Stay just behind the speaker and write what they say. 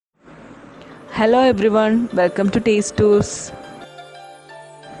Hello every one, welcome to taste tours.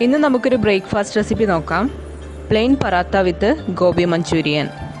 ഇന്ന് നമുക്കൊരു breakfast recipe നോക്കാം. പ്ലെയിൻ പറാത്ത വിത്ത് gobi manchurian.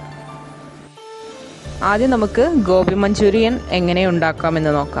 ആദ്യം നമുക്ക് ഗോബി മഞ്ചൂരിയൻ എങ്ങനെ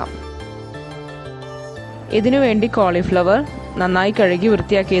ഉണ്ടാക്കാമെന്ന് നോക്കാം. ഇതിനു വേണ്ടി കോളിഫ്ലവർ നന്നായി കഴുകി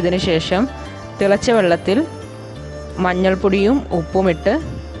വൃത്തിയാക്കിയതിന് ശേഷം തിളച്ച വെള്ളത്തിൽ മഞ്ഞൾപ്പൊടിയും ഉപ്പും ഇട്ട്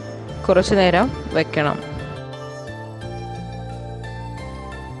കുറച്ചു നേരം വെക്കണം.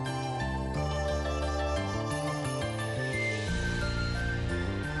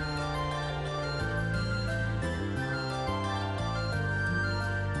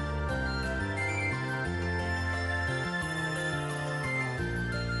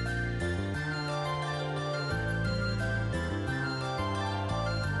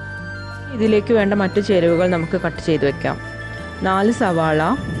 ഇതിലേക്ക് വേണ്ട മറ്റു ചേരുവകൾ നമുക്ക് കട്ട് ചെയ്ത് വെക്കാം. 4 സവാള,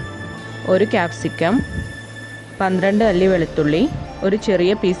 1 ക്യാപ്സിക്കം, 12 അല്ലി വെളുത്തുള്ളി, ഒരു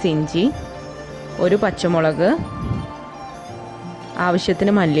ചെറിയ പീസ് ഇഞ്ചി, 1 പച്ചമുളക്,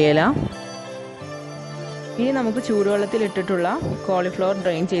 ആവശ്യത്തിന് മല്ലിയില. ഇനി നമുക്ക് ചൂടുവെള്ളത്തിൽ ഇട്ടിട്ടുള്ള കോളിഫ്ലവർ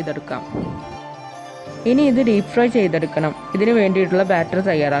ഡ്രെയിൻ ചെയ്തെടുക്കാം. ഇനി ഇത് ഡീപ്പ് ഫ്രൈ ചെയ്തെടുക്കണം. ഇതിനു വേണ്ടിയിട്ടുള്ള ബാറ്റർ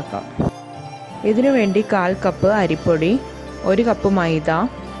തയ്യാറാക്കാം. ഇതിനു വേണ്ടി 1/4 കപ്പ് അരിപ്പൊടി, 1 കപ്പ് മൈദ,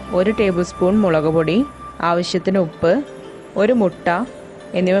 1 ടേബിൾ സ്പൂൺ മുളക് പൊടി, ആവശ്യത്തിന് ഉപ്പ്, 1 മുട്ട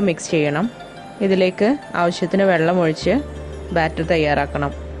എന്നിവ മിക്സ് ചെയ്യണം. ഇതിലേക്ക് ആവശ്യത്തിന് വെള്ളം ഒഴിച്ച് ബാറ്റർ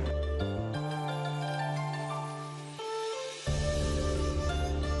തയ്യാറാക്കണം.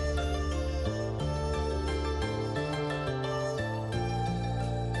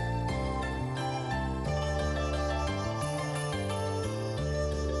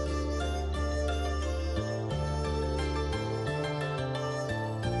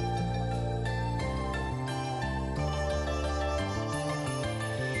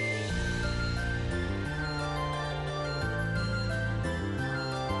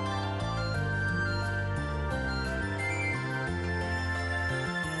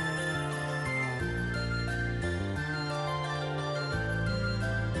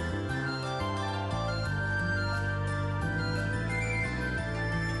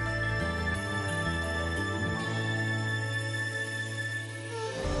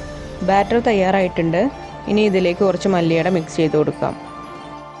 ബാറ്റർ തയ്യാറായിട്ടുണ്ട്. ഇനി ഇതിലേക്ക് കുറച്ച് മല്ലിയില മിക്സ് ചെയ്ത് കൊടുക്കാം.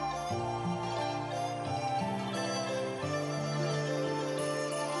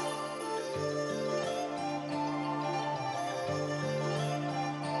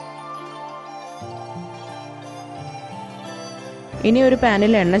 ഇനി ഒരു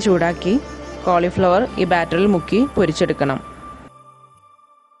പാനിൽ എണ്ണ ചൂടാക്കി കോളിഫ്ലവർ ഈ ബാറ്ററിൽ മുക്കി പൊരിച്ചെടുക്കണം.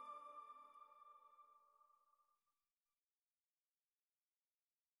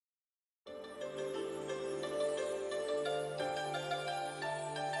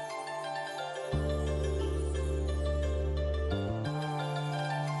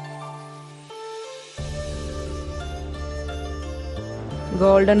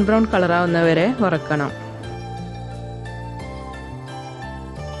 ഗോൾഡൻ ബ്രൗൺ കളറാവുന്നവരെ വറക്കണം.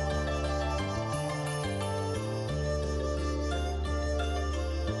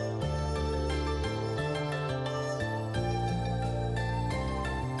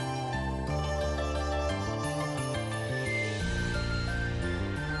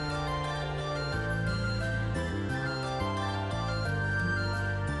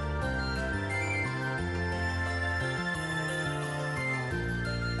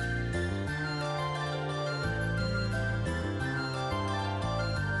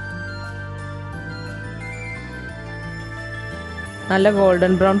 നല്ല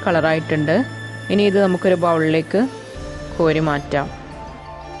ഗോൾഡൻ ബ്രൗൺ കളറായിട്ടുണ്ട്. ഇനി ഇത് നമുക്കൊരു ബൗളിലേക്ക് കോരി മാറ്റാം.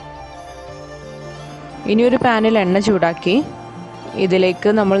 ഇനി ഒരു പാനിൽ എണ്ണ ചൂടാക്കി ഇതിലേക്ക്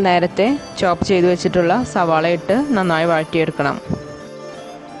നമ്മൾ നേരത്തെ ചോപ്പ് ചെയ്ത് വെച്ചിട്ടുള്ള സവാള ഇട്ട് നന്നായി വഴറ്റിയെടുക്കണം.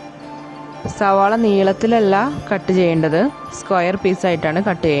 സവാള നീളത്തിലല്ല കട്ട് ചെയ്യേണ്ടത്, സ്ക്വയർ പീസായിട്ടാണ്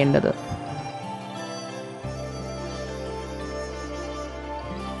കട്ട് ചെയ്യേണ്ടത്.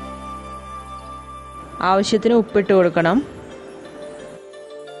 ആവശ്യത്തിന് ഉപ്പിട്ട് കൊടുക്കണം.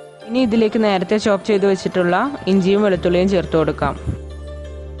 ഇനി ഇതിലേക്ക് നേരത്തെ ചോപ്പ് ചെയ്ത് വെച്ചിട്ടുള്ള ഇഞ്ചിയും വെളുത്തുള്ളിയും ചേർത്ത് കൊടുക്കാം.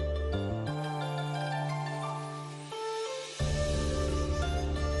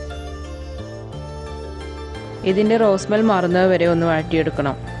 ഇതിൻ്റെ റോസ്മെൽ മാറുന്നത് വരെ ഒന്ന്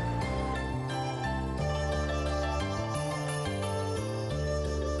വഴറ്റിയെടുക്കണം.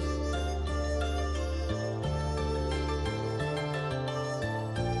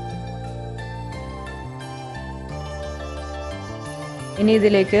 ഇനി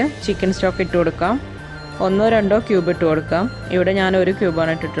ഇതിലേക്ക് ചിക്കൻ സ്റ്റോക്ക് ഇട്ട് കൊടുക്കാം. 1-2 ക്യൂബ് ഇട്ട് കൊടുക്കാം. ഇവിടെ ഞാൻ 1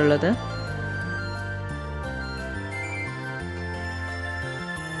 ക്യൂബാണ് ഇട്ടിട്ടുള്ളത്.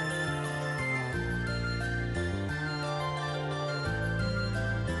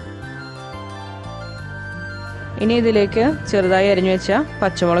 ഇനി ഇതിലേക്ക് ചെറുതായി അരിഞ്ഞു വെച്ച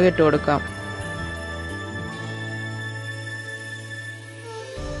പച്ചമുളക് ഇട്ട് കൊടുക്കാം.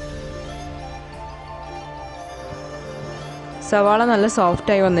 സവാള നല്ല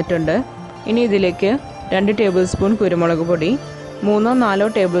സോഫ്റ്റായി വന്നിട്ടുണ്ട്. ഇനി ഇതിലേക്ക് 2 ടേബിൾ സ്പൂൺ കുരുമുളക് പൊടി, 3-4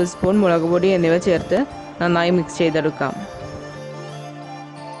 ടേബിൾ സ്പൂൺ മുളക് പൊടി എന്നിവ ചേർത്ത് നന്നായി മിക്സ് ചെയ്തെടുക്കാം.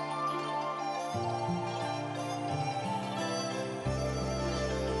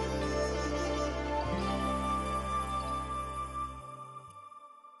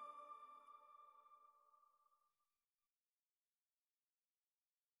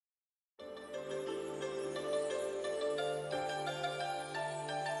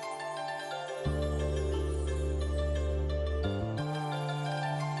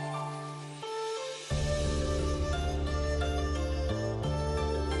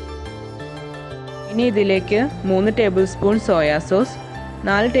 ഇനി ഇതിലേക്ക് 3 table spoon soya sauce,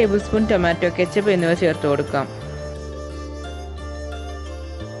 4 table spoon tomato ketchup എന്നിവ ചേർത്ത് കൊടുക്കാം.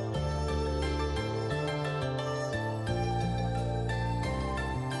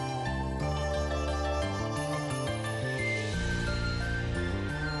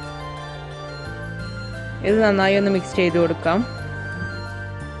 ഇത് നന്നായി ഒന്ന് മിക്സ് ചെയ്ത് കൊടുക്കാം.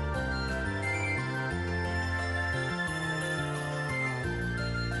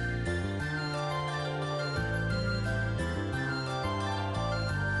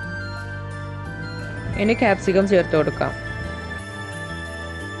 ഇനി ക്യാപ്സിക്കം ചേർത്ത് കൊടുക്കാം.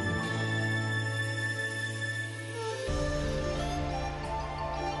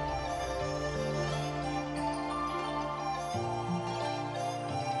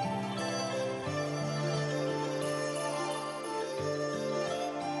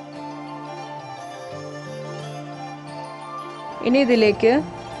 ഇനി ഇതിലേക്ക്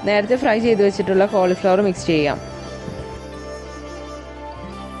നേരത്തെ ഫ്രൈ ചെയ്ത് വെച്ചിട്ടുള്ള കോളിഫ്ലവർ മിക്സ് ചെയ്യാം.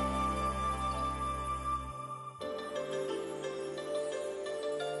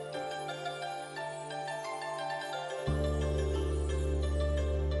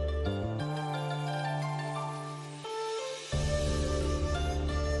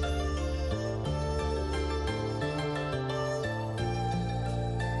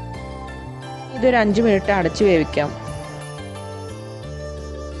 ഇതൊരു 5 മിനിറ്റ് അടച്ചു വേവിക്കാം.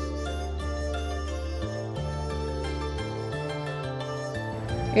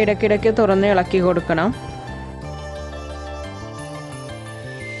 ഇടയ്ക്കിടയ്ക്ക് തുറന്ന് ഇളക്കി കൊടുക്കണം.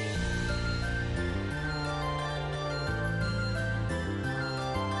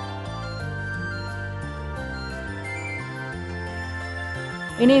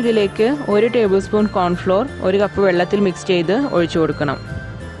 ഇനി ഇതിലേക്ക് 1 ടേബിൾ സ്പൂൺ കോൺഫ്ലോർ 1 കപ്പ് വെള്ളത്തിൽ മിക്സ് ചെയ്ത് ഒഴിച്ചു കൊടുക്കണം.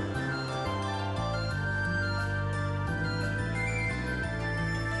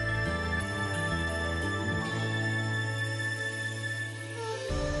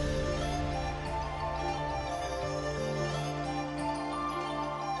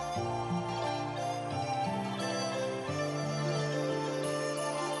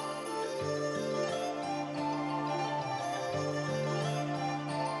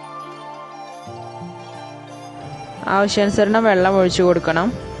 ആവശ്യാനുസരണം വെള്ളം ഒഴിച്ചു കൊടുക്കണം.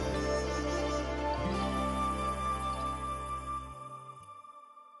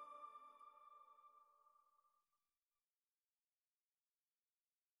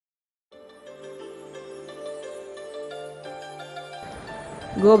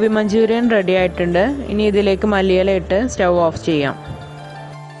 ഗോബി മഞ്ചൂരിയൻ റെഡി ആയിട്ടുണ്ട്. ഇനി ഇതിലേക്ക് മല്ലിയില ഇട്ട് സ്റ്റൗ ഓഫ് ചെയ്യാം.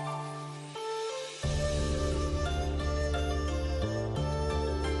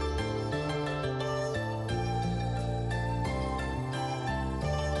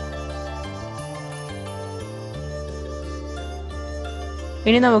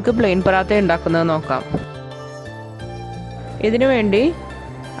 ഇനി നമുക്ക് പ്ലെയിൻ പറാത്ത ഉണ്ടാക്കുന്നത് നോക്കാം. ഇതിനു വേണ്ടി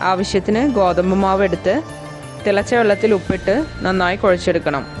ആവശ്യത്തിന് ഗോതമ്പ് മാവ് എടുത്ത് തിളച്ച വെള്ളത്തിൽ ഉപ്പിട്ട് നന്നായി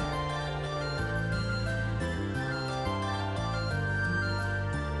കുഴച്ചെടുക്കണം.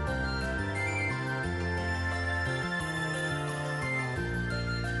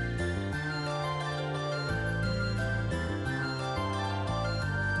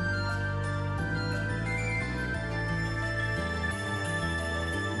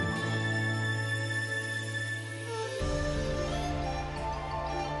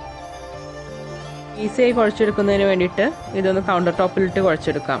 ഈസിയായി കുഴച്ചെടുക്കുന്നതിന് വേണ്ടിയിട്ട് ഇതൊന്ന് കൗണ്ടർ ടോപ്പിലിട്ട്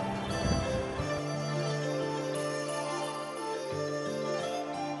കുഴച്ചെടുക്കാം.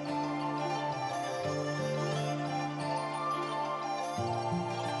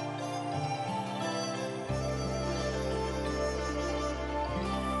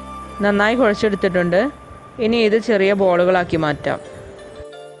 നന്നായി കുഴച്ചെടുത്തിട്ടുണ്ട്. ഇനി ഇത് ചെറിയ ബോളുകളാക്കി മാറ്റാം.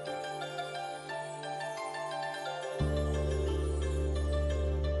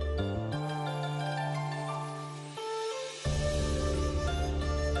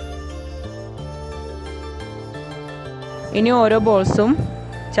 ഇനി ഓരോ ബോൾസും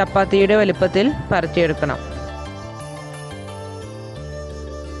ചപ്പാത്തിയുടെ വലിപ്പത്തിൽ പരത്തിയെടുക്കണം.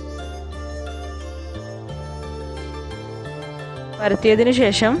 പരത്തിയതിന്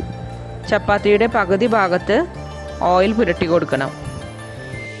ശേഷം ചപ്പാത്തിയുടെ പകുതി ഭാഗത്ത് ഓയിൽ പുരട്ടി കൊടുക്കണം.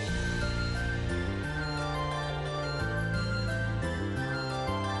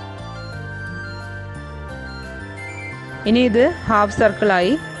 ഇനി ഇത് ഹാഫ്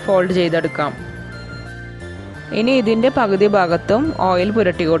സർക്കിളായി ഫോൾഡ് ചെയ്തെടുക്കാം. ഇനി ഇതിൻ്റെ പകുതി ഭാഗത്തും ഓയിൽ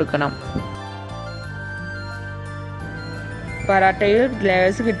പുരട്ടി കൊടുക്കണം. പറാട്ടയിൽ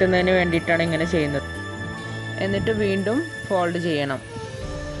ലെയേഴ്സ് കിട്ടുന്നതിന് വേണ്ടിയിട്ടാണ് ഇങ്ങനെ ചെയ്യുന്നത്. എന്നിട്ട് വീണ്ടും ഫോൾഡ് ചെയ്യണം.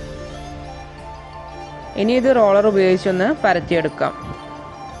 ഇനി ഇത് റോളർ ഉപയോഗിച്ചൊന്ന് പരത്തിയെടുക്കാം.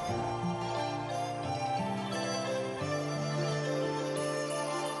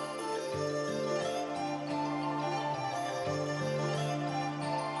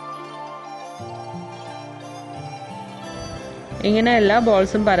 ഇങ്ങനെ എല്ലാ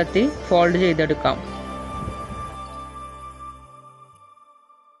ബോൾസും പരത്തി ഫോൾഡ് ചെയ്തെടുക്കാം.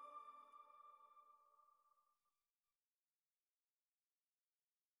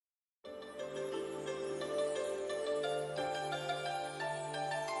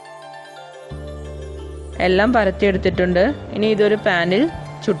 എല്ലാം പരത്തിയെടുത്തിട്ടുണ്ട്. ഇനി ഇതൊരു പാനിൽ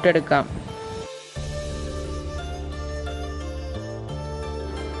ചുട്ടെടുക്കാം.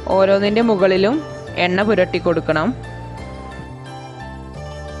 ഓരോന്നിൻ്റെ മുകളിലും എണ്ണ പുരട്ടി കൊടുക്കണം.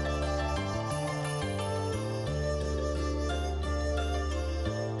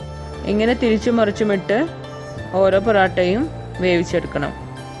 ഇങ്ങനെ തിരിച്ചും മറിച്ചുമിട്ട് ഓരോ പൊറാട്ടയും വേവിച്ചെടുക്കണം.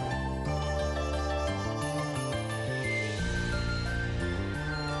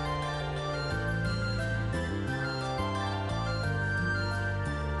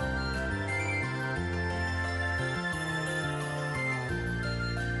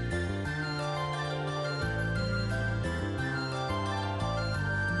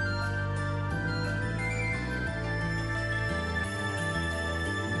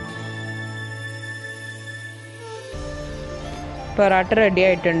 പൊറാട്ട റെഡി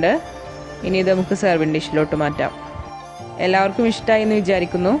ആയിട്ടുണ്ട്. ഇനി ഇത് നമുക്ക് സെർവിങ് ഡിഷിലോട്ട് മാറ്റാം. എല്ലാവർക്കും ഇഷ്ടമായി എന്ന്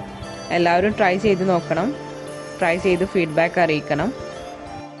വിചാരിക്കുന്നു. എല്ലാവരും ട്രൈ ചെയ്ത് നോക്കണം. ട്രൈ ചെയ്ത് ഫീഡ്ബാക്ക് അറിയിക്കണം.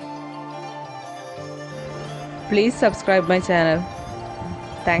 Please subscribe my channel.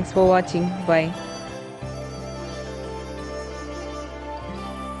 Thanks for watching. By.